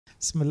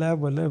بسم الله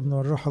والابن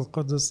والروح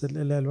القدس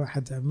الإله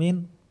الواحد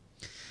امين.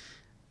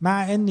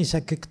 مع اني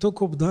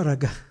شككتكم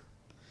بدرجة،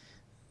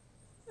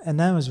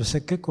 انا مش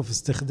بشكككم في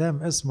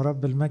استخدام اسم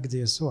رب المجد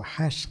يسوع،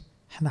 حاشا،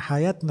 احنا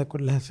حياتنا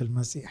كلها في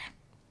المسيح.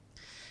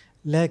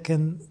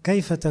 لكن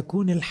كيف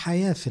تكون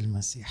الحياة في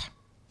المسيح؟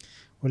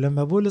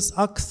 ولما بولس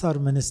اكثر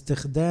من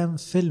استخدام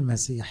في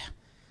المسيح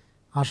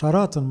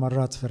عشرات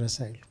المرات في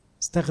رسائله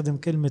استخدم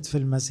كلمة في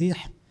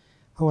المسيح،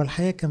 هو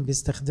الحقيقة كان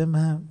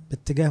بيستخدمها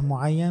باتجاه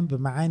معين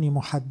بمعاني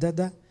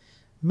محددة،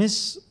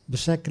 مش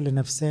بشكل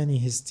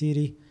نفساني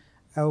هستيري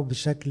أو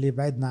بشكل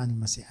يبعدنا عن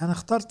المسيح. أنا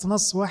اخترت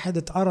نص واحد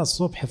اتقرأ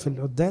الصبح في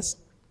القداس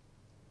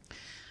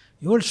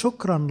يقول: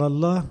 شكرا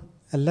لله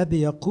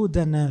الذي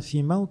يقودنا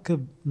في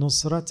موكب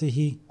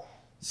نصرته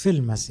في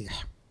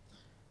المسيح.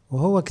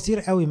 وهو كتير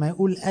قوي ما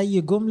يقول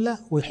أي جملة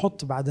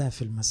ويحط بعدها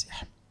في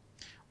المسيح،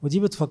 ودي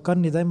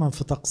بتفكرني دايما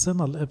في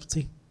طقسنا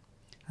القبطي.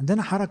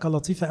 عندنا حركة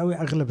لطيفة قوي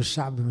أغلب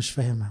الشعب مش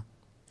فاهمها.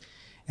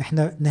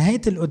 احنا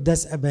نهاية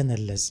القداس أبانا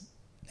الذي،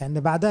 لأن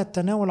بعدها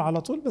التناول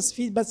على طول، بس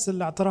في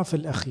الاعتراف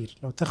الأخير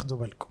لو تاخدوا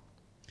بالكم.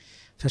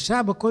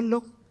 فالشعب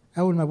كله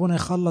أول ما أبونا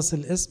يخلص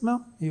الاسم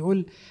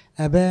يقول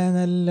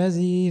أبانا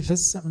الذي في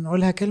السماء،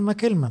 نقولها كلمة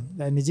كلمة،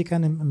 لأن دي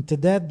كان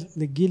امتداد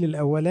للجيل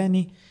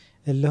الأولاني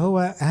اللي هو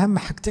أهم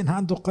حاجتين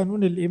عنده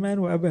قانون الإيمان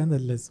وأبانا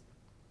الذي.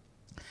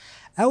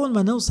 أول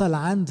ما نوصل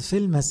عند في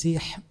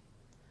المسيح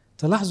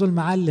تلاحظوا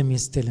المعلم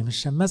يستلم،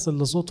 الشماس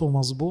اللي صوته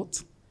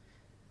مظبوط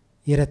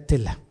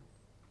يرتلها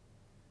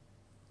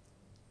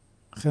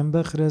خم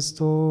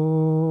بخريستوم،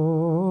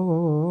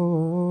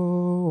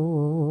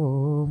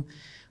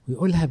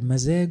 ويقولها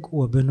بمزاج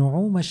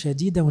وبنعومة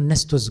شديدة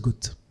والناس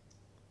تسجد.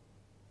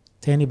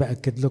 تاني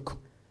بأكد لكم،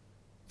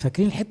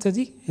 فاكرين الحتة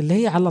دي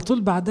اللي هي على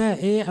طول بعدها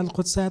ايه؟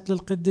 القدسات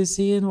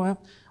للقديسين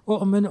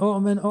وأؤمن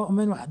أؤمن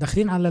أؤمن،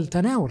 داخلين على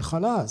التناول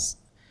خلاص.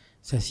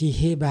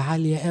 ففي هيبة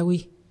عالية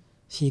قوي،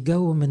 في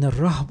جو من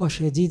الرهبة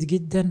شديد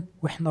جدا،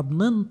 واحنا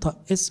بننطق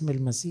اسم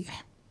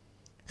المسيح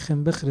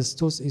خم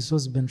بخريستوس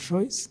إيسوس بن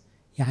شويس،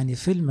 يعني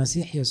في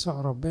المسيح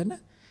يسوع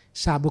ربنا.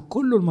 الشعب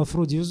كله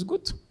المفروض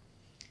يسجد،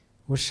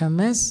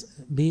 والشماس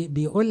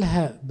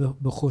بيقولها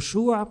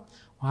بخشوع،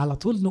 وعلى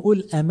طول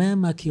نقول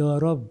أمامك يا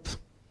رب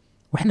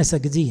واحنا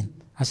ساجدين.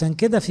 عشان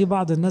كده في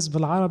بعض الناس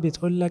بالعربي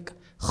تقول لك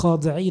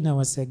خاضعين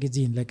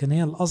وساجدين، لكن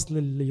هي الأصل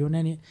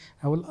اليوناني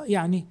أو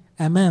يعني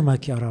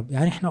أمامك يا رب،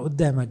 يعني احنا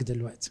قدامك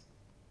دلوقتي.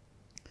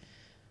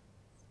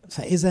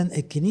 فإذا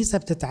الكنيسة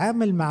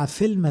بتتعامل مع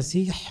في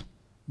المسيح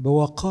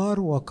بوقار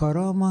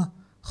وكرامة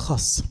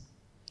خاصة،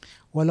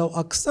 ولو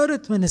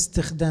أكثرت من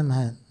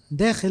استخدامها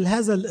داخل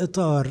هذا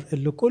الإطار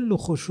اللي كله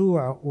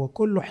خشوع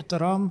وكله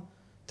احترام،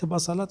 تبقى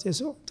صلاة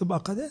يسوع، تبقى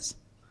قداسة.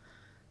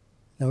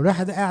 لو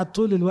الواحد قاعد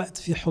طول الوقت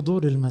في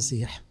حضور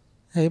المسيح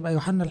هيبقى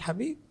يوحنا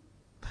الحبيب،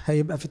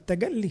 هيبقى في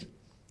التجلي.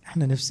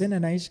 احنا نفسنا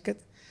نعيش كده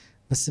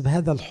بس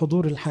بهذا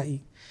الحضور الحقيقي.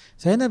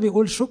 فهنا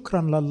بيقول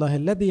شكرا لله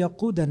الذي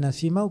يقودنا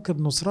في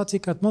موكب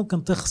نصرتك. كانت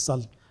ممكن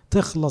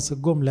تخلص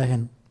الجملة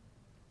هنا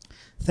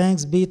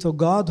Thanks be to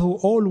God who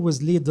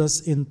always leads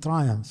us in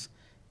triumph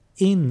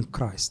in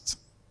Christ.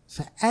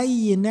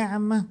 فأي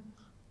نعمة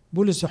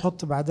بولس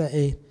يحط بعدها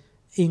ايه؟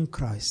 in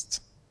Christ.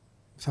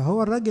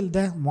 فهو الراجل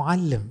ده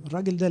معلم،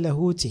 الراجل ده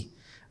لاهوتي،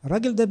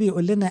 الراجل ده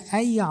بيقول لنا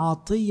أي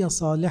عطية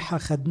صالحة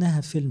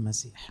خدناها في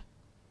المسيح.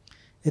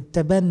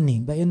 التبني،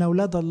 بقينا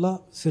أولاد الله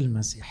في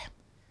المسيح،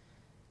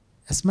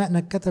 أسماءنا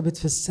اتكتبت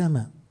في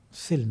السماء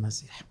في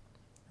المسيح،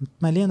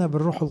 ملينا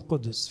بالروح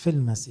القدس في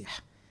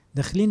المسيح،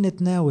 داخلين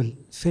نتناول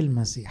في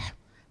المسيح،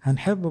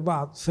 هنحب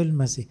بعض في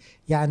المسيح.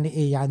 يعني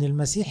ايه؟ يعني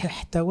المسيح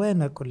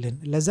احتوانا كلنا،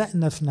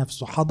 لزقنا في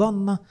نفسه،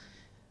 حضننا،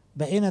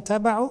 بقينا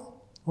تبعه،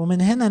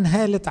 ومن هنا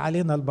انهالت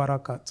علينا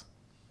البركات.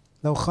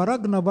 لو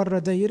خرجنا بره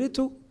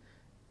دايرته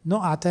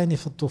نقع تاني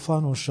في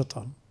الطوفان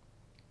والشيطان.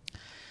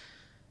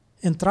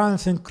 In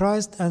triumph in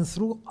Christ and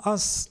through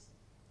us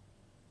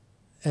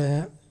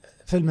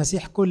في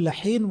المسيح كل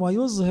حين،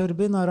 ويظهر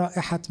بنا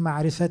رائحة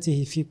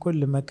معرفته في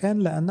كل مكان،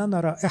 لأننا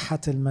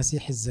رائحة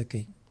المسيح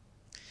الزكي.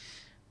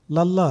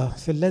 لله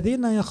في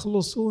الذين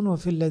يخلصون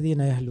وفي الذين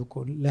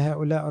يهلكون،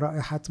 لهؤلاء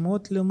رائحة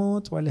موت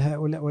لموت،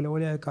 ولهؤلاء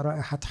ولأولئك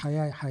رائحة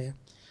حياة حياة.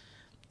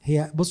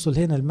 هي بصوا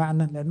هنا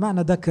المعنى، لأن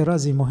المعنى ده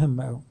كرازي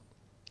مهم أوي.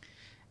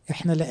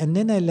 احنا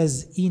لأننا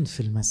لازقين في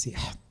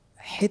المسيح،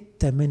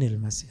 حتة من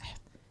المسيح،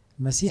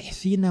 المسيح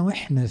فينا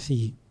واحنا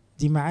فيه،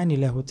 دي معاني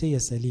لاهوتية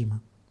سليمة.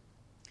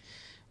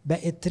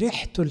 بقت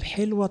ريحته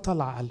الحلوة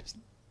طلع على،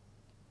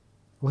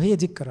 وهي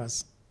دي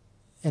الكرازة،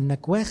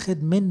 انك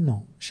واخد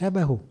منه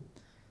شبهه،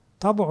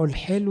 طبعه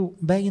الحلو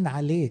باين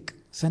عليك،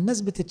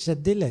 فالناس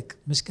بتتشدلك.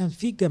 مش كان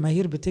في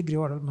جماهير بتجري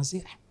ورا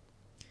المسيح؟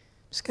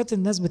 مش كانت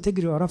الناس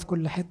بتجري وراه في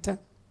كل حتة؟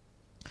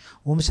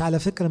 ومش على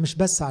فكرة مش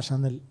بس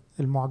عشان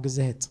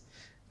المعجزات،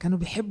 كانوا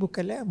بيحبوا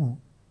كلامه،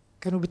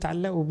 كانوا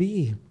بيتعلقوا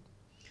بيه.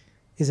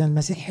 إذا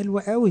المسيح حلو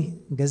قوي،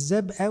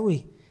 جذاب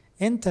قوي.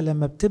 انت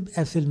لما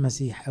بتبقى في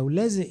المسيح او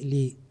لازق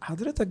ليه،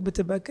 حضرتك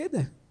بتبقى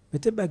كده،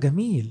 بتبقى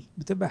جميل،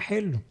 بتبقى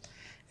حلو،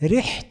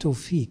 ريحته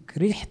فيك،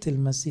 ريحة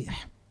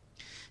المسيح.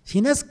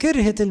 في ناس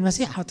كرهت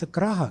المسيح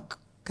هتكرهك،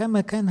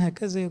 كما كان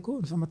هكذا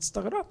يكون، فما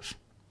تستغربش.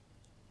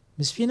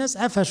 مش في ناس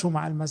قفشوا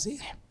مع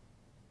المسيح.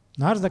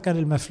 النهارده كان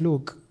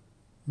المفلوج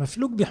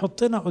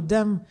بيحطنا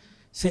قدام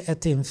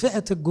فئتين،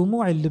 فئة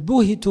الجموع اللي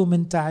بهتوا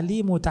من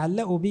تعليمه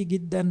وتعلقوا بيه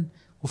جدا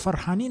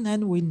وفرحانين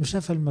انه انه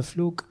شاف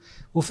المفلوج،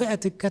 وفئة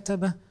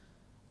الكتبة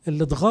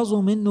اللي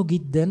اتغاظوا منه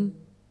جدا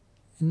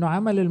انه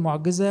عمل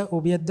المعجزة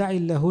وبيدعي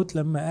اللاهوت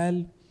لما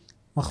قال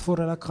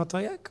مغفورة لك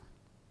خطاياك.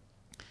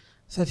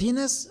 ففي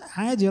ناس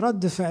عادي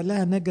رد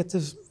فعلها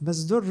نيجاتيف، بس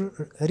دول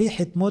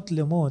ريحة موت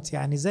لموت.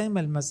 يعني زي ما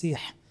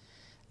المسيح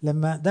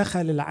لما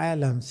دخل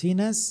العالم في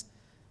ناس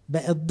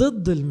بقت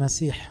ضد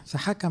المسيح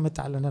فحكمت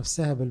على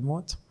نفسها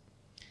بالموت،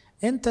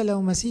 انت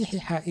لو مسيحي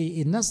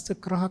حقيقي الناس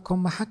تكرهك،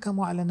 هم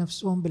حكموا على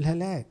نفسهم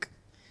بالهلاك.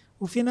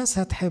 وفي ناس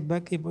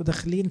هتحبك يبقوا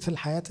داخلين في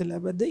الحياة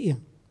الأبدية.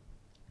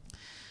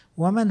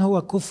 ومن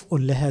هو كفء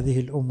لهذه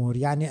الأمور؟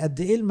 يعني قد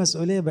إيه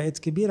المسؤولية بقت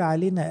كبيرة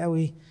علينا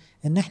قوي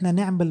إن إحنا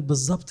نعمل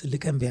بالضبط اللي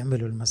كان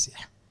بيعمله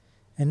المسيح،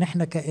 إن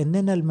إحنا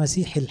كأننا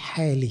المسيح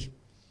الحالي،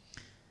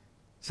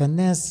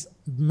 فالناس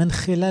من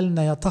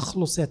خلالنا يا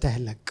تخلص يا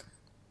تهلك،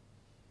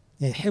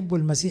 يا يحبوا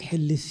المسيح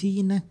اللي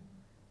فينا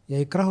يا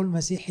يكرهوا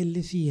المسيح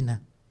اللي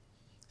فينا.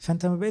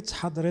 فأنت ما بقيتش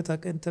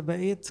حضرتك، أنت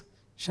بقيت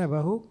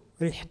شبهه،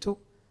 ريحته،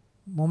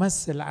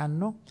 ممثل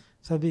عنه.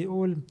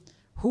 فبيقول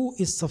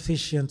who is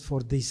sufficient for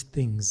these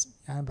things.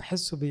 يعني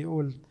بحسه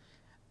بيقول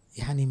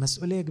يعني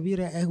مسؤولية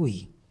كبيرة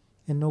قوي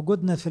إن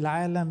وجودنا في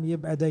العالم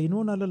يبقى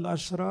دينونة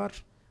للأشرار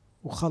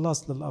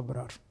وخلاص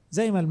للأبرار.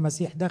 زي ما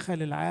المسيح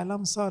دخل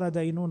العالم صار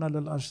دينونة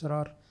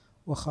للأشرار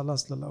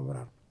وخلاص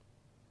للأبرار.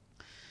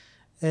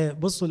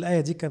 بصوا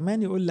الآية دي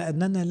كمان، يقول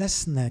لأننا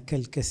لسنا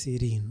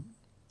كالكثيرين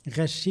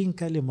غشين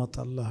كلمة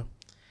الله،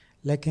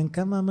 لكن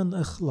كما من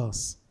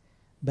إخلاص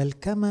بل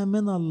كما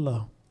من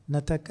الله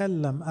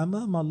نتكلم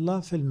أمام الله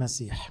في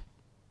المسيح.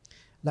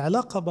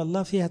 العلاقة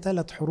بالله فيها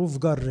 3 حروف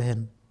جر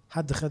هنا.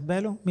 حد خد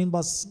باله؟ مين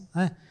بص؟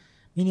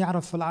 مين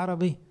يعرف في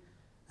العربي؟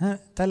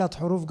 3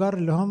 حروف جر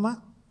اللي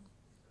هما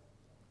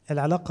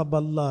العلاقة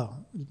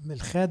بالله.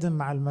 الخادم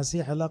مع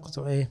المسيح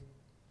علاقته ايه؟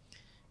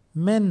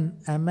 من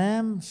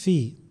أمام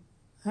في.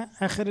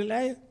 آخر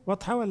الآية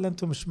واضحة ولا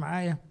أنتم مش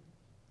معايا؟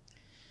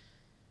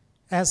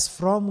 As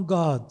from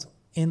God,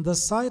 in the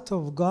sight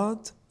of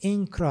God,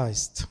 in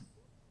Christ.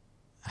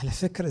 على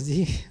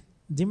فكرة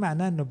دي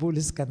معناه أن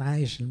بولس كان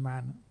عايش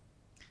المعنى.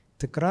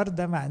 التكرار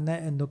ده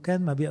معناه أنه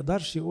كان ما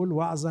بيقدرش يقول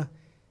وعظة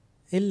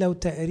إلا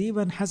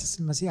وتقريبا حاسس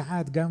المسيح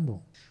قاعد جنبه.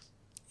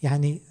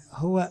 يعني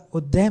هو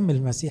قدام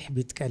المسيح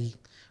بيتكلم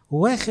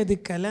واخد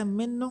الكلام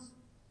منه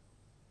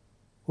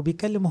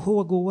وبيكلمه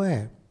هو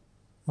جواه،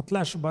 ما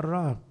طلعش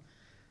براه.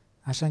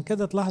 عشان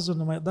كده تلاحظوا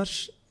أنه ما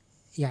يقدرش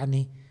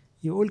يعني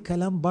يقول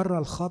كلام بره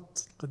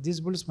الخط. القديس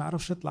بولس ما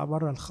يعرفش يطلع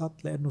بره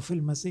الخط لأنه في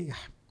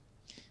المسيح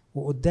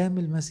وقدام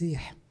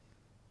المسيح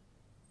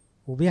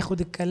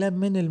وبياخد الكلام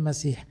من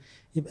المسيح.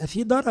 يبقى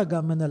في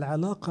درجة من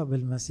العلاقة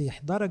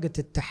بالمسيح، درجة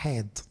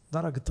اتحاد،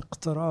 درجة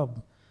اقتراب،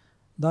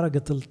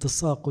 درجة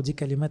التصاق. ودي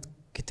كلمات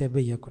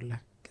كتابية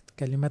كلها،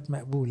 كلمات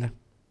مقبولة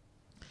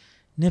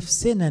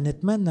نفسنا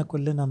نتمنى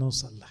كلنا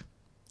نوصل لها،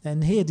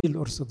 لأن هي دي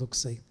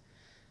الأرثوذكسية،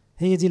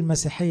 هي دي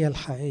المسيحية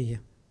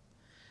الحقيقية.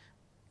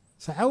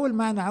 فأول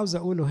معنى عاوز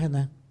أقوله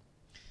هنا،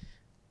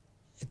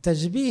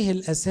 التشبيه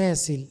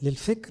الأساسي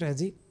للفكرة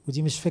دي،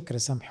 ودي مش فكرة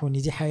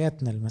سامحوني، دي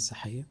حياتنا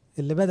المسيحية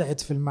اللي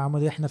بدأت في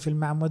المعمودية. احنا في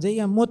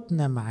المعمودية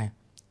متنا معاه،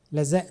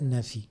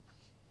 لزقنا فيه،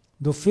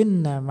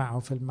 دفنا معه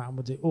في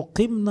المعمودية،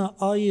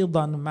 أقمنا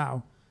أيضا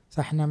معه.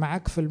 فاحنا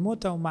معاك في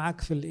الموتى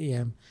ومعاك في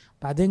القيام.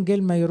 بعدين جه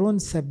الميرون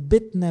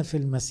ثبتنا في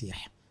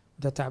المسيح،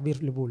 ده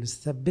تعبير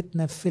لبولس،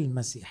 ثبتنا في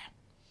المسيح.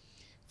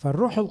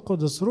 فالروح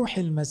القدس روح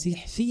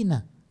المسيح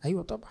فينا.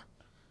 أيوة طبعا،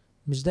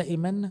 مش ده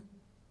إيماننا؟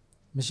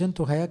 مش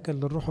انتوا هياكل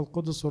للروح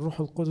القدس والروح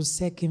القدس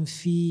ساكن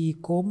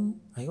فيكم؟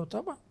 ايوه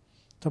طبعا.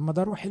 طب ما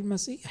ده روح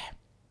المسيح.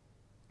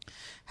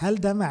 هل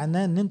ده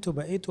معناه ان انتوا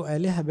بقيتوا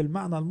آلهة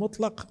بالمعنى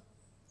المطلق؟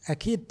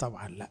 اكيد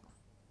طبعا لا،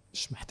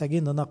 مش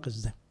محتاجين نناقش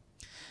ده.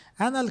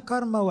 انا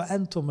الكرمة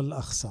وانتم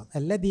الاغصان،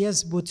 الذي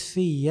يثبت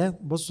في،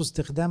 بصوا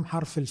استخدام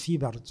حرف الفي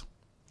برضو،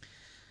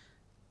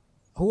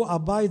 هو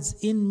abides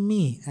in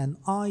me and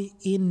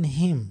I in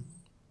him،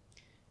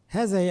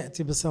 هذا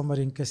يأتي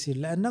بثمر كثير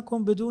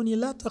لأنكم بدوني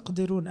لا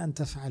تقدرون أن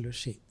تفعلوا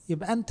شيء.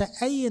 يبقى أنت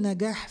أي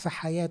نجاح في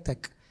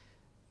حياتك،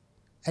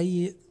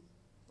 أي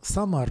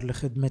ثمر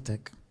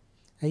لخدمتك،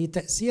 أي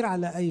تأثير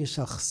على أي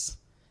شخص،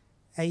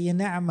 أي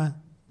نعمة،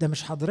 ده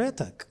مش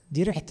حضرتك،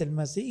 دي ريحة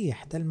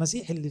المسيح، ده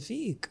المسيح اللي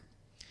فيك.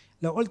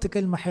 لو قلت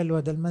كلمة حلوة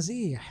ده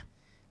المسيح،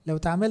 لو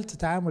تعاملت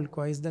تعامل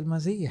كويس ده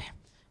المسيح،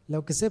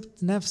 لو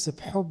كسبت نفس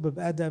بحب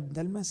بأدب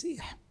ده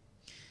المسيح،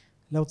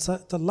 لو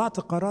طلعت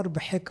قرار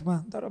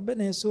بحكمة ده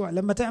ربنا يسوع.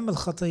 لما تعمل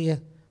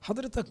خطية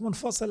حضرتك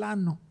منفصل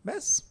عنه،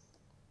 بس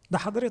ده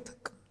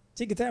حضرتك.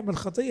 تيجي تعمل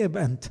خطية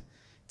يبقى أنت،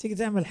 تيجي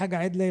تعمل حاجة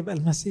عدلة يبقى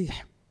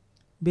المسيح.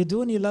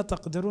 بدوني لا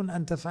تقدرون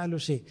أن تفعلوا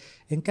شيء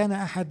إن كان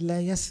أحد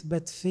لا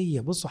يثبت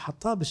فيه. بصوا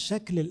حطها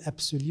بالشكل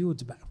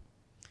الأبسوليوت بقى،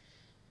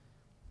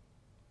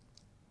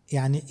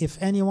 يعني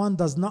if anyone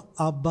does not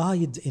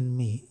abide in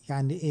me،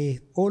 يعني إيه؟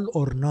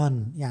 all or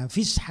none، يعني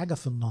مفيش حاجة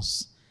في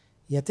النص،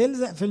 يا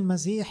تلزق في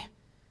المسيح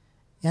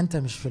أنت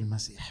مش في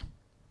المسيح.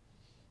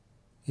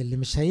 اللي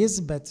مش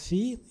هيثبت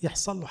فيه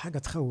يحصل له حاجة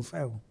تخوف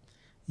قوي،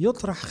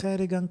 يطرح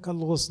خارجا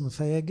كالغصن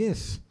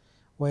فيجف،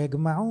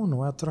 ويجمعون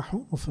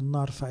ويطرحونه في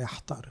النار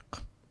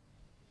فيحترق.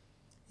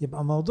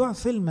 يبقى موضوع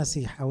في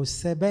المسيح أو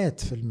الثبات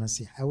في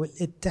المسيح أو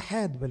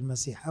الاتحاد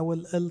بالمسيح أو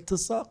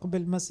الالتصاق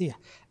بالمسيح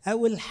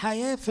أو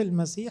الحياة في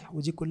المسيح،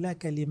 ودي كلها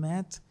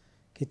كلمات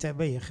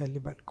كتابية خلي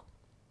بالكم،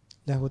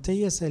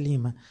 لاهوتية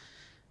سليمة.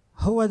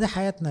 هو ده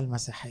حياتنا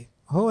المسيحية،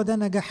 هو ده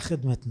نجاح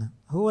خدمتنا،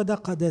 هو ده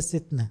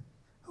قداستنا،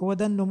 هو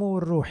ده النمو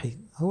الروحي،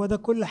 هو ده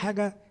كل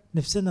حاجة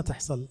نفسنا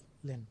تحصل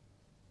لنا.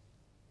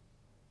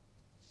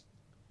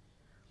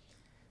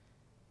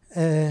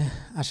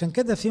 عشان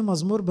كده في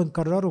مزمور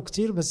بنكرره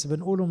كتير بس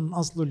بنقوله من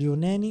أصله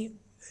اليوناني،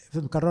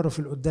 بنكرره في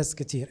القداس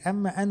كتير: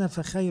 أما أنا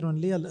فخير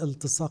لي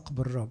الالتصاق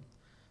بالرب.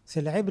 في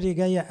العبري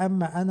جاية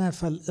أما أنا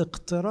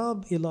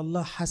فالاقتراب إلى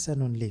الله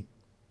حسن لي.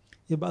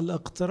 يبقى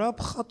الاقتراب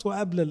خطوة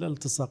قبل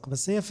الالتصاق،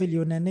 بس هي في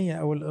اليونانية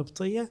أو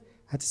القبطية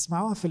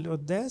هتسمعوها في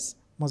القداس.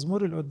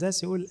 مزمور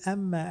القداس يقول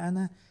أما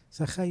أنا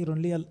فخير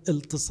لي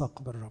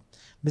الالتصاق بالرب،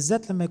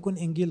 بالذات لما يكون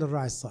إنجيل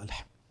الراعي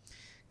الصالح،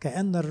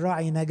 كأن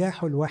الراعي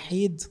نجاحه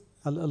الوحيد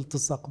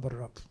الالتصاق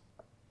بالرب،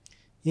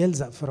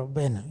 يلزق في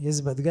ربنا،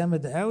 يثبت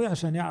جامد قوي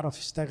عشان يعرف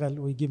يشتغل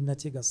ويجيب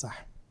نتيجة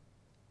صح.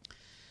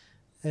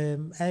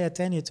 آية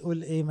تانية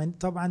تقول إيه؟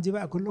 طبعا دي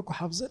بقى كلكم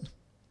حافظينها،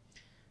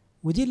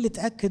 ودي اللي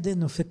تأكد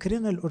إنه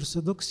فكرنا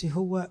الأرثوذكسي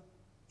هو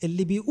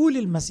اللي بيقول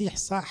المسيح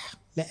صح،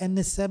 لأن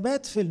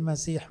الثبات في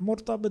المسيح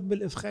مرتبط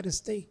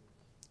بالإفخارستية.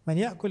 من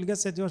يأكل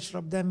جسدي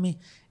ويشرب دمي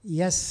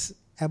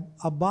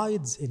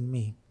abides in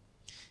me.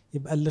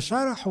 يبقى اللي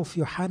شرحه في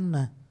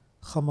يوحنا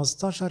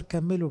 15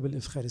 كملوا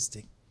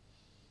بالإفخارستية.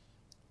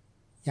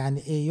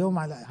 يعني إيه؟ يوم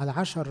على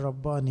عشر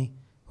رباني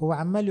هو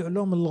عمال يقول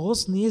لهم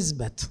الغصن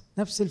يثبت،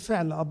 نفس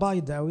الفعل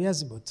أبايد أو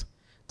يثبت.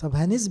 طب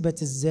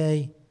هنثبت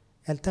إزاي؟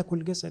 قال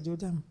تاكل جسدي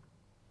ودم.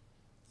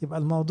 يبقى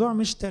الموضوع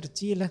مش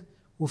ترتيلة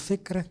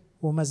وفكرة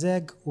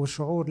ومزاج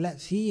وشعور، لا،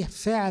 فيه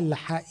فعل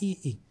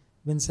حقيقي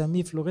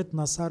بنسميه في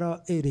لغتنا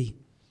سرائري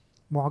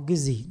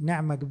معجزي،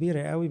 نعمة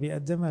كبيرة قوي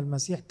بيقدمها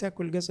المسيح.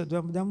 تاكل جسد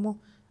ودمه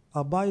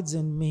abides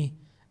in me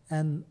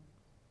and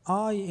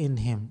I in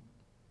him.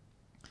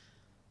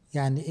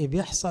 يعني ايه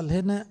بيحصل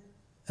هنا؟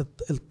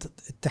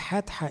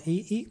 اتحاد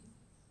حقيقي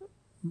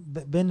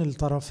بين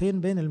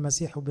الطرفين، بين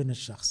المسيح وبين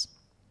الشخص.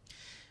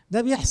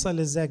 ده بيحصل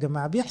ازاي يا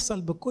جماعة؟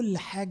 بيحصل بكل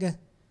حاجة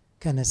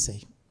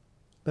كنسية،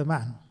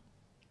 بمعنى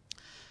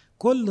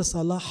كل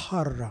صلاة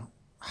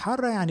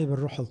حرة يعني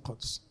بالروح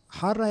القدس،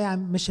 حرة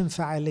يعني مش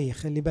انفعالية،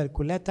 خلي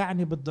بالكم، لا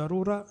تعني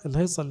بالضرورة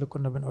الهيصة اللي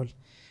كنا بنقولها،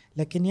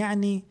 لكن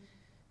يعني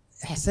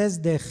إحساس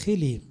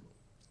داخلي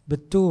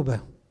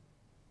بالتوبة،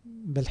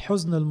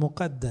 بالحزن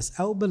المقدس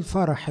أو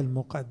بالفرح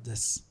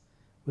المقدس،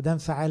 وده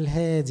انفعال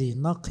هادي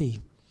نقي،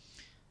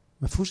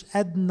 مفهوش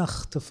أدنى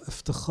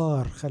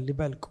افتخار، خلي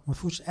بالكم،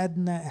 مفهوش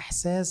أدنى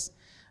إحساس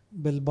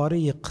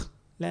بالبريق،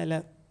 لا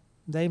لا،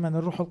 دايما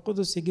الروح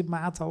القدس يجيب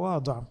معاه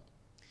تواضع.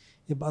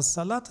 يبقى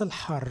الصلاة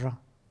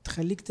الحارة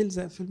تخليك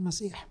تلزق في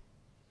المسيح،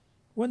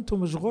 وانتوا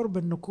مش غرب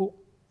انكم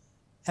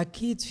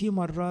اكيد في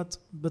مرات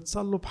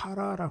بتصلوا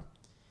بحرارة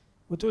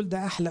وتقول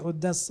ده احلى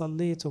قداس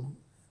صليته،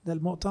 ده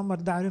المؤتمر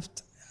ده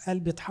عرفت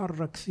قلبي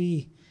اتحرك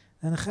فيه،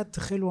 انا خدت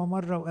خلوة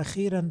مرة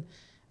واخيرا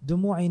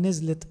دموعي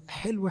نزلت.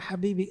 حلو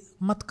حبيبي،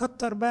 ما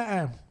تكتر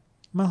بقى،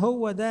 ما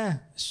هو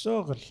ده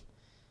الشغل،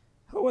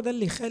 هو ده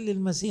اللي يخلي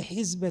المسيح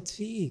يثبت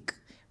فيك،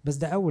 بس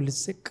ده اول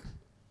السكة،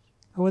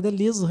 هو ده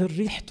اللي يظهر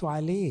ريحته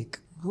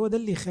عليك، هو ده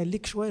اللي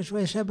يخليك شوية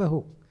شوية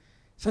شبهه،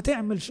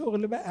 فتعمل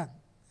شغل بقى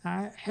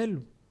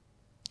حلو.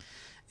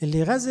 اللي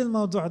يغذي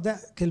الموضوع ده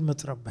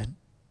كلمة ربنا،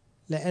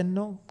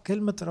 لأنه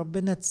كلمة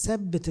ربنا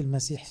تثبت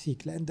المسيح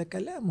فيك، لأن ده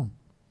كلامه.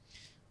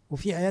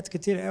 وفي آيات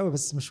كتير قوي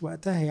بس مش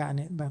وقتها،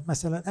 يعني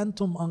مثلا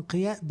أنتم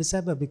أنقياء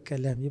بسبب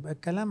الكلام، يبقى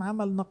الكلام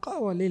عمل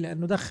نقاوة ليه؟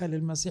 لأنه دخل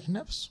المسيح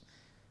نفسه.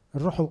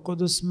 الروح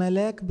القدس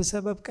ملاك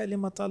بسبب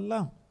كلمة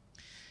الله.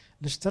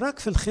 الاشتراك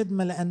في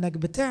الخدمة لأنك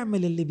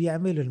بتعمل اللي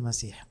بيعمله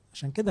المسيح.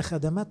 عشان كده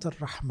خدمات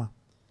الرحمة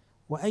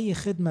وأي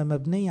خدمة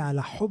مبنية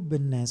على حب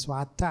الناس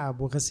وعلى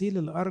التعب وغسيل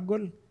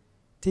الأرجل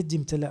تدي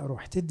امتلاء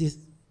روح،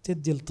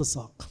 تدي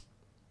التصاق.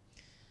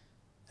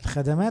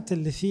 الخدمات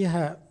اللي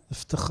فيها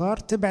افتخار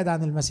تبعد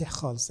عن المسيح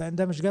خالص، لأن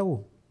ده مش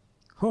جوه،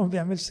 هو ما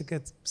بيعملش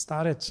كده،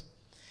 مستعرضش.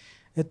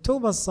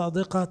 التوبة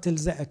الصادقة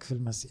تلزقك في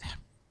المسيح،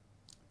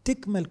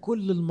 تكمل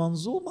كل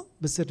المنظومة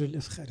بسر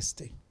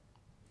الإفخارستية.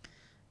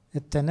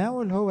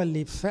 التناول هو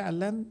اللي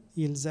فعلا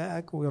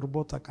يلزقك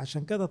ويربطك.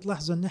 عشان كده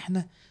تلاحظوا ان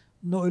احنا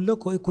نقول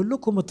لكم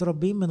كلكم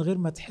متربيين من غير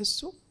ما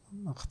تحسوا،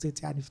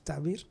 اخطيت يعني في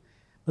التعبير،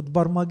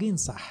 متبرمجين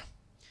صح.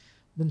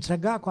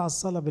 بنشجعكم على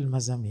الصلاة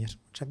بالمزامير،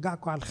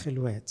 نشجعكم على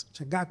الخلوات،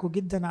 نشجعكم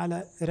جدا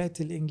على قراءة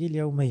الإنجيل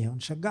يوميا،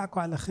 ونشجعكم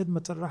على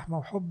خدمة الرحمة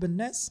وحب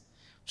الناس،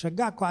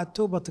 نشجعكم على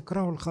التوبة،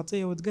 تكرهوا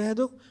الخطية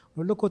وتجاهدوا،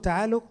 نقول لكم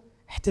تعالوا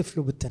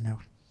احتفلوا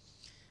بالتناول.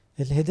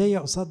 الهدية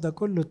قصاد ده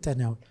كله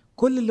التناول.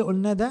 كل اللي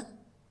قلناه ده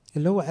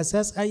اللي هو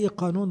أساس أي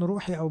قانون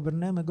روحي أو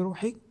برنامج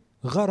روحي،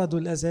 غرضه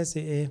الأساسي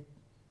إيه؟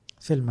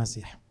 في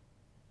المسيح،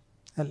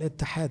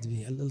 الاتحاد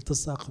به،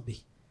 الالتصاق به،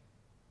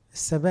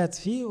 الثبات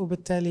فيه،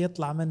 وبالتالي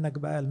يطلع منك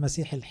بقى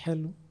المسيح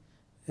الحلو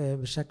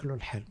بشكله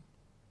الحلو.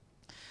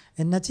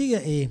 النتيجة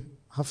ايه؟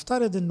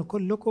 هفترض ان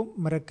كلكم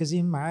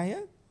مركزين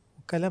معايا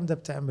والكلام ده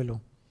بتعملوه،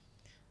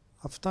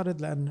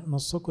 هفترض لان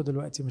نصكم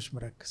دلوقتي مش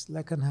مركز،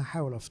 لكن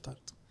هحاول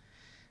افترض.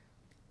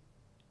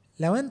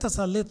 لو انت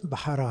صليت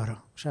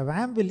بحرارة،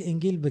 شبعان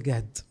بالانجيل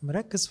بجد،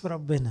 مركز في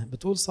ربنا،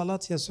 بتقول صلاة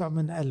يسوع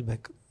من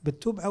قلبك،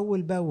 بتتوب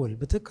اول باول،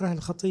 بتكره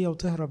الخطية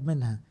وتهرب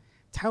منها،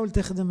 تحاول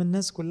تخدم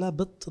الناس كلها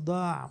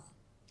باتضاع،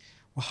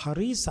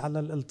 وحريص على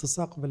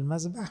الالتصاق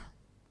بالمذبح،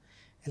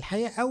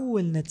 الحقيقة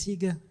اول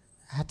نتيجة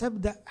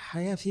هتبدأ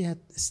حياة فيها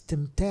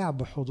استمتاع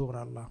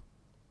بحضور الله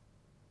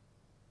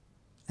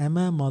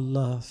أمام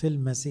الله في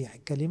المسيح.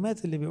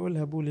 الكلمات اللي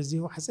بيقولها بولس دي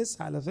هو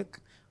حاسسها على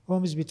فكرة، هو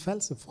مش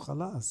بيتفلسف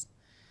وخلاص.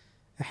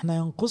 احنا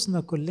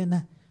ينقصنا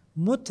كلنا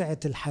متعة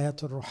الحياة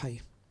الروحية.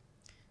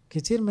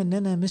 كتير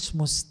مننا مش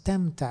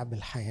مستمتع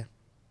بالحياة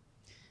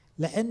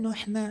لأنه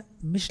احنا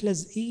مش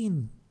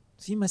لازقين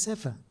في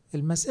مسافة،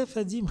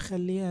 المسافة دي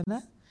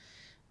مخليانا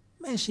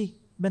ماشي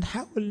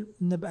بنحاول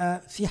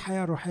نبقى في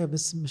حياة روحية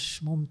بس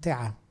مش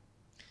ممتعة،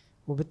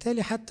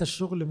 وبالتالي حتى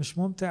الشغل مش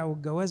ممتع،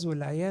 والجواز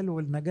والعيال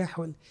والنجاح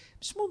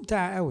مش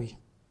ممتع قوي.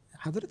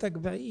 حضرتك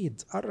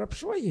بعيد، قرب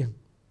شوية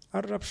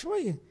قرب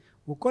شوية،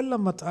 وكل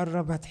ما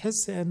تقرب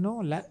هتحس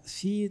انه لا،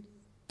 في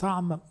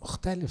طعم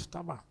مختلف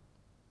طبعا.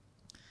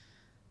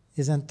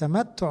 اذا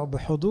التمتع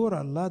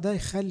بحضور الله ده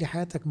يخلي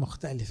حياتك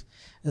مختلف.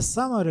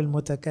 الثمر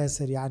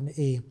المتكاثر يعني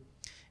ايه؟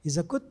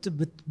 اذا كنت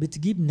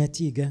بتجيب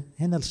نتيجة،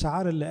 هنا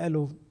الشعار اللي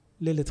قاله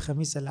ليلة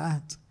خميس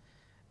العهد،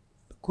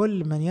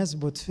 كل من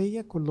يثبت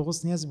فيا، كل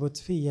غصن يثبت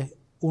فيا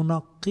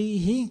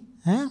أنقيه،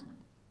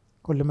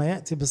 كل ما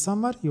يأتي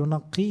بثمر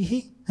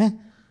ينقيه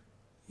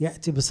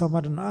يأتي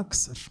بثمر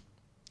أكثر.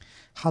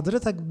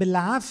 حضرتك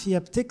بالعافية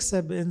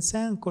بتكسب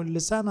إنسان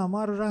كل سنة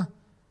مرة،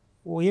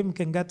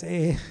 ويمكن جت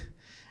إيه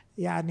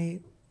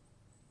يعني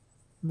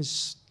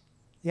مش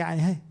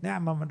يعني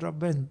نعمة من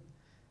ربنا،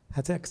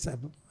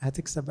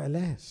 هتكسب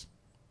آلاف،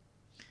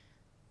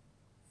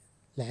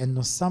 لأنه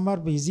الثمر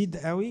بيزيد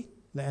قوي،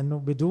 لأنه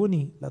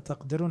بدوني لا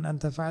تقدرون أن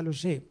تفعلوا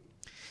شيء.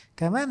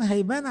 كمان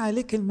هيبان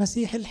عليك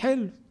المسيح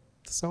الحلو.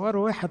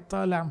 تصوروا واحد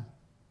طالع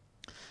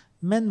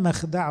من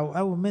مخدعه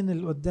أو من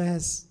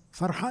القداس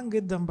فرحان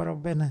جدا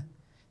بربنا،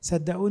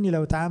 صدقوني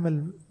لو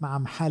تعامل مع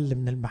محل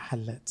من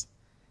المحلات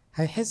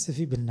هيحس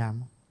فيه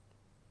بالنعمة.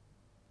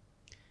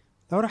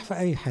 لو راح في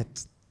أي حد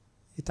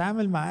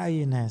يتعامل مع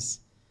أي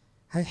ناس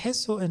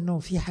هيحسوا أنه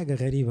في حاجة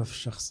غريبة في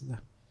الشخص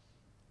ده،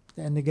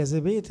 لأن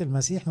جاذبية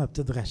المسيح ما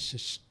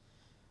بتتغشش،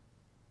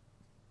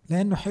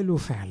 لأنه حلو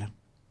فعلا،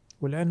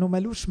 ولأنه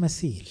ملوش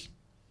مثيل.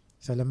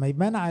 فلما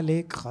يبان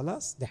عليك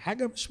خلاص دي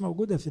حاجة مش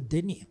موجودة في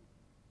الدنيا.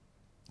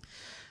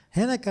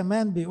 هنا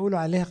كمان بيقولوا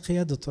عليها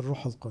قيادة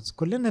الروح القدس.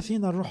 كلنا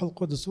فينا الروح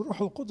القدس،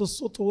 والروح القدس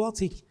صوته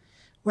واطي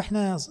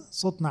واحنا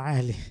صوتنا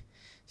عالي.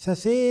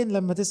 ففين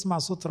لما تسمع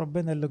صوت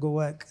ربنا اللي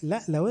جواك؟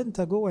 لا، لو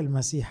انت جوا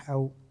المسيح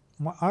او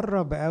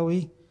مقرب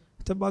قوي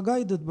هتبقى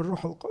جايدد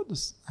بالروح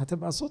القدس،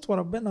 هتبقى صوت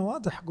ربنا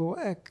واضح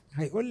جواك،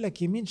 هيقول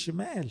لك يمين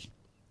شمال،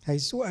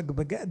 هيسوقك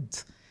بجد،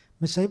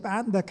 مش هيبقى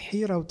عندك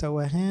حيرة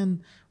وتوهان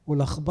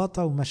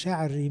ولخبطة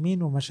ومشاعر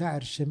يمين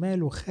ومشاعر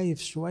شمال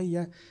وخايف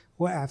شوية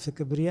واقع في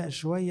كبرياء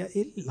شوية.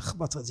 ايه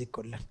اللخبطة دي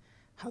كلها؟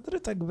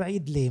 حضرتك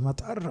بعيد ليه؟ ما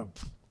تقرب،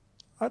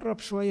 قرب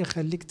شوية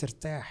خليك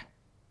ترتاح.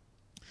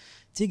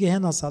 تيجي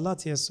هنا صلاة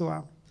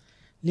يسوع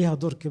ليها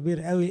دور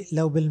كبير قوي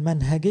لو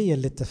بالمنهجية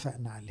اللي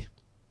اتفقنا عليها،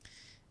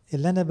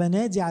 اللي أنا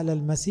بنادي على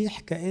المسيح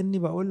كأني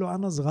بقول له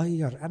أنا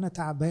صغير، أنا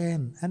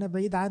تعبان، أنا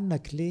بعيد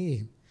عنك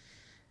ليه؟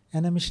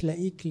 أنا مش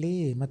لاقيك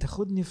ليه؟ ما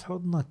تاخدني في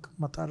حضنك،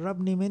 ما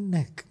تقربني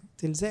منك،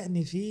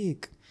 تلزقني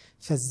فيك.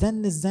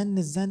 فالزن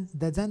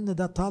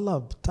ده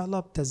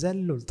طلب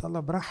تذلل،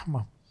 طلب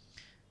رحمة،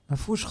 ما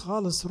فيهوش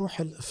خالص روح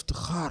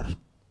الافتخار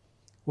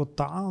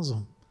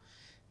والتعاظم.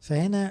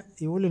 فهنا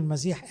يقول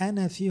المسيح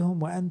أنا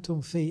فيهم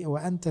وأنتم في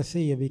وأنت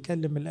في،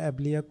 بيكلم الآب،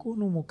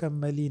 ليكونوا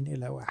مكملين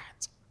إلى واحد.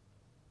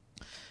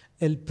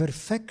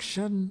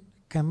 البرفكشن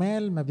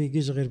كمال ما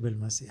بيجيش غير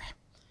بالمسيح،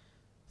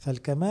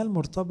 فالكمال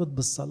مرتبط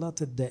بالصلاة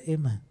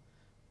الدائمة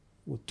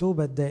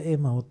والتوبة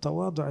الدائمة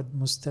والتواضع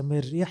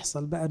المستمر.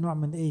 يحصل بقى نوع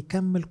من ايه؟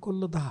 يكمل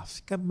كل ضعف،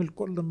 يكمل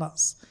كل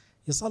نقص،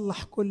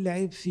 يصلح كل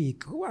عيب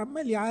فيك. هو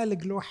عمال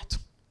يعالج لوحده،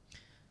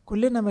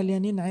 كلنا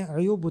مليانين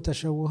عيوب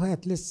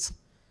وتشوهات لسه،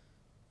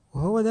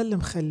 وهو ده اللي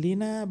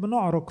مخلينا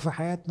بنعرق في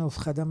حياتنا وفي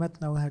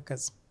خدماتنا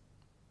وهكذا.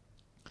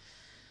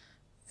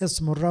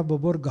 اسم الرب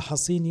برج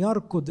حصين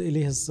يركض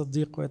إليه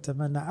الصديق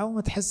ويتمنى. أو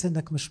ما تحس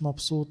إنك مش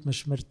مبسوط،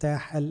 مش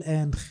مرتاح،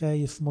 قلقان،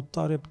 خايف،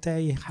 مضطرب،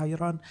 تايه،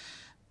 حيران،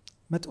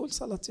 ما تقول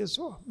صلاة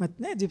يسوع، ما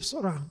تنادي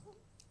بسرعة،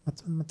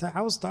 ما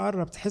عاوز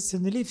تقرب، تحس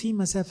إن ليه في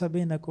مسافة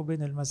بينك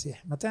وبين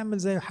المسيح، ما تعمل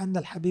زي يوحنا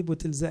الحبيب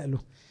وتلزق له،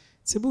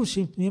 تسيبوش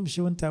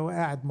يمشي وانت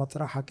قاعد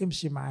مطرحك،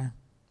 امشي معاه.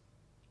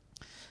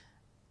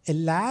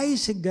 اللي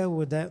عايش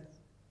الجو ده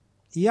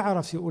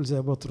يعرف يقول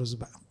زي بطرس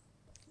بقى،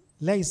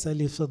 ليس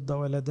لي فضة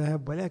ولا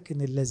ذهب،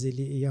 ولكن الذي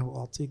لي إياه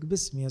أعطيك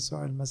باسم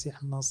يسوع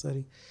المسيح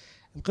الناصري.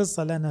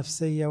 القصة لا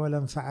نفسية ولا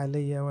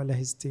انفعالية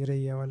ولا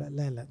هستيرية ولا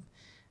لا،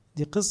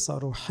 دي قصة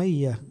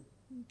روحية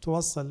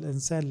توصل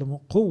الإنسان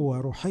لقوة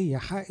روحية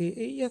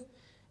حقيقية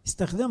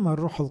استخدمها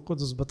الروح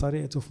القدس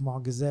بطريقته في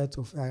معجزات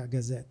وفي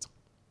إعجازات.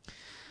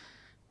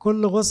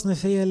 كل غصن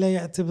فيا لا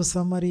يأتي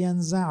بثمر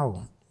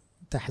ينزعه،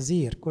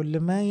 تحذير، كل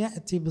ما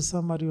يأتي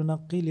بثمر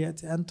ينقي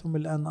ليأتي أنتم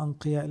الآن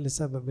أنقياء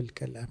لسبب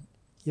الكلام.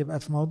 يبقى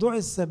في موضوع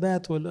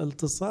الثبات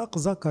والالتصاق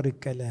ذكر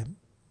الكلام،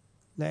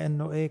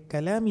 لأنه إيه؟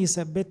 الكلام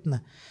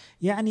يثبتنا.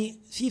 يعني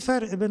في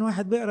فرق بين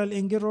واحد بيقرأ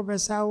الإنجيل ربع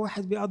ساعة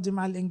وواحد بيقضي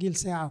مع الإنجيل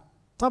ساعة،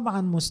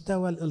 طبعا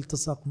مستوى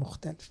الالتصاق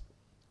مختلف،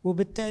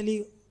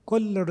 وبالتالي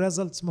كل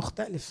الريزلتس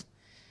مختلف.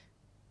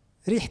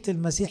 ريحة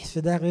المسيح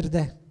في ده غير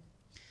ده،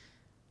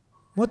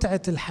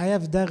 متعة الحياة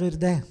في ده غير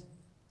ده،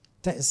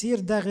 تأثير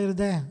ده غير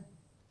ده،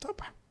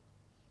 طبعا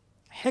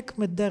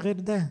حكمة ده غير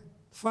ده،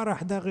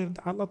 فرح ده غير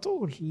ده، على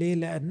طول. ليه؟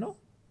 لأنه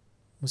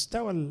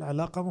مستوى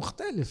العلاقة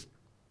مختلف.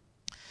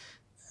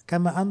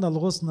 كما أن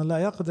الغصن لا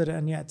يقدر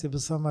أن يأتي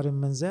بثمر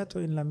من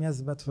ذاته إن لم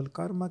يثبت في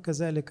الكرمة،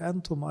 كذلك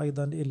أنتم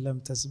أيضا إن لم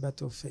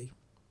تثبتوا فيه.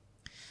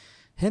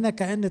 هنا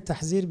كأن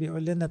التحذير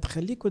بيقول لنا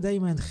تخليكوا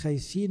دايما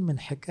خايفين من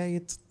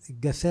حكاية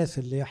الجفاف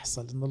اللي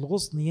يحصل، إن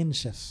الغصن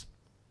ينشف.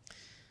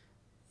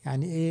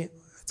 يعني إيه؟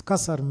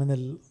 اتكسر من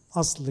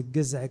الأصل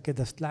الجذع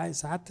كده، فتلاقي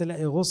ساعات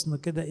تلاقي غصن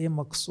كده إيه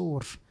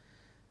مكسور،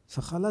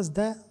 فخلاص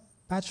ده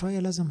بعد شوية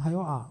لازم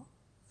هيقع.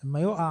 لما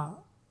يقع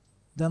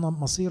ده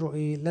مصيره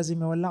إيه؟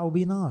 لازم يولعوا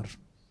بيه نار،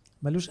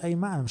 ملوش أي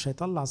معنى، مش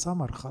هيطلع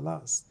ثمر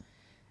خلاص.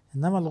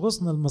 إنما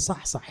الغصن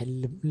المصحصح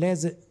اللي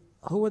لازق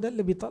هو ده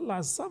اللي بيطلع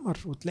الثمر،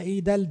 وتلاقيه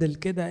دلدل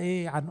كده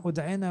إيه، عنقود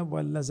عنب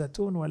ولا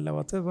زيتون ولا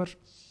واتيفر،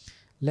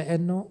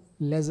 لأنه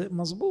لازق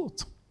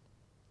مظبوط.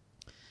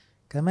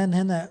 كمان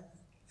هنا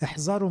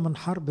احذروا من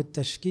حرب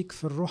التشكيك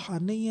في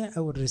الروحانية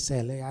أو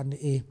الرسالة. يعني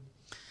إيه؟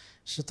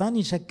 الشيطان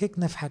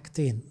يشككنا في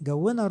حاجتين،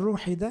 جونا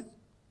الروحي ده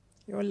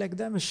يقول لك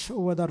ده مش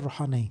هو ده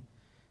الروحانية،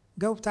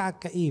 جو بتاعك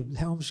كئيب.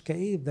 لا، هو مش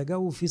كئيب، ده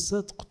جو فيه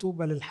صدق،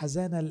 طوبى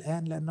للحزانة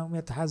الآن لأنهم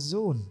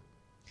يتحزون.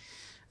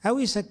 أو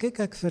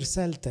يشككك في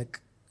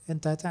رسالتك،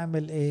 أنت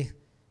هتعمل إيه؟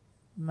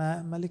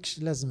 ما مالكش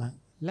لازمة.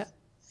 لا،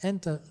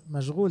 أنت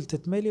مشغول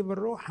تتملي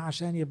بالروح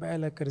عشان يبقى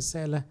لك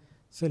رسالة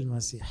في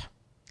المسيح.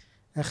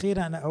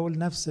 أخيرا أنا أقول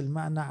نفس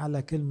المعنى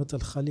على كلمة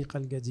الخليقة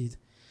الجديدة.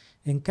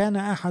 إن كان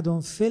أحد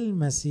في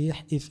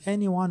المسيح if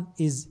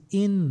anyone is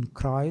in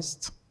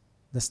Christ،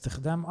 ده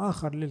استخدام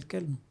آخر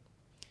للكلمة.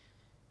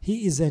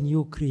 He is a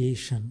new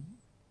creation.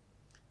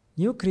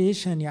 New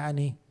creation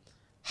يعني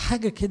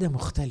حاجة كده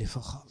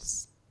مختلفة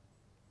خالص.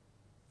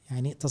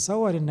 يعني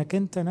تصور إنك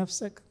أنت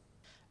نفسك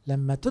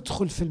لما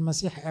تدخل في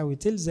المسيح قوي،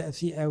 تلزق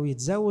فيه قوي،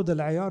 تزود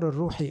العيار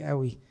الروحي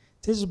قوي،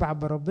 تشبع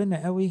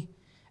بربنا قوي،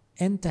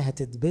 أنت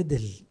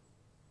هتتبدل.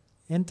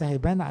 أنت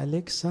هيبان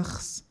عليك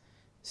شخص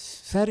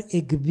فرق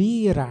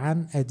كبير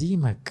عن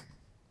قديمك.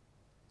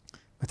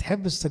 ما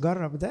تحبش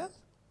تجرب ده؟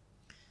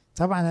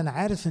 طبعا أنا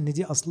عارف إن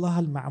دي أصلها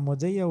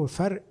المعمودية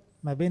وفرق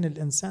ما بين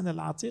الإنسان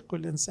العتيق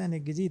والإنسان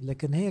الجديد،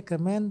 لكن هي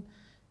كمان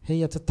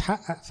هي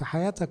تتحقق في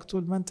حياتك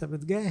طول ما أنت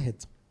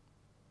بتجاهد.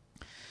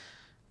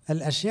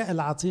 الأشياء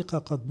العتيقة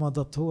قد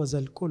مضت، هو ذا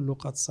الكل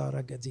قد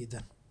صار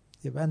جديدا.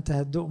 يبقى أنت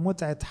هتدوق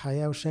متعة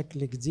حياة وشكل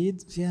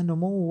جديد فيها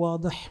نمو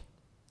واضح،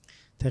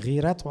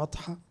 تغييرات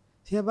واضحة،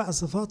 فيها بقى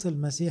صفات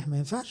المسيح. ما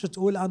ينفعش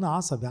تقول أنا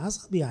عصبي.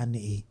 عصبي يعني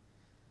إيه؟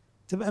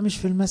 تبقى مش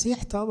في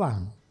المسيح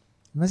طبعا.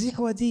 المسيح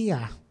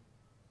وديع،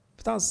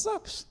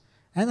 بتعصبش.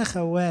 أنا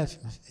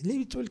خواف.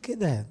 ليه بتقول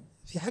كده؟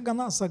 في حاجة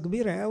ناقصة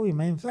كبيرة قوي،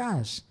 ما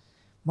ينفعش.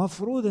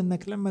 مفروض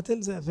إنك لما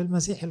تلزق في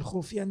المسيح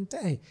الخوف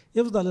ينتهي،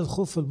 يفضل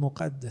الخوف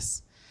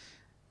المقدس.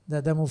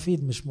 ده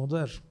مفيد مش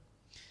مضر.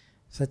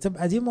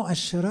 فتبقى دي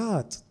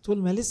مؤشرات.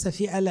 طول ما لسه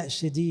في قلق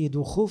شديد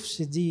وخوف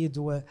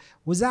شديد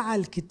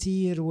وزعل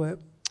كتير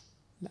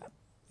لا،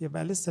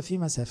 يبقى لسه في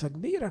مسافة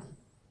كبيرة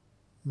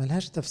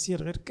ملهاش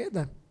تفسير غير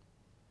كده.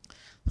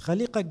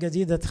 الخليقة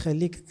الجديدة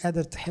تخليك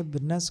قادر تحب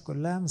الناس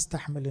كلها،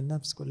 مستحمل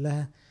الناس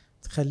كلها،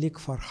 تخليك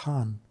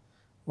فرحان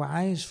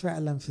وعايش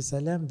فعلا في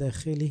سلام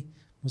داخلي،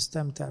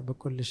 مستمتع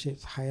بكل شيء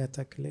في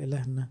حياتك.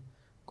 لإلهنا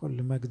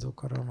كل مجد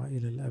وكرامة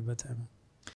إلى الأبد، آمين.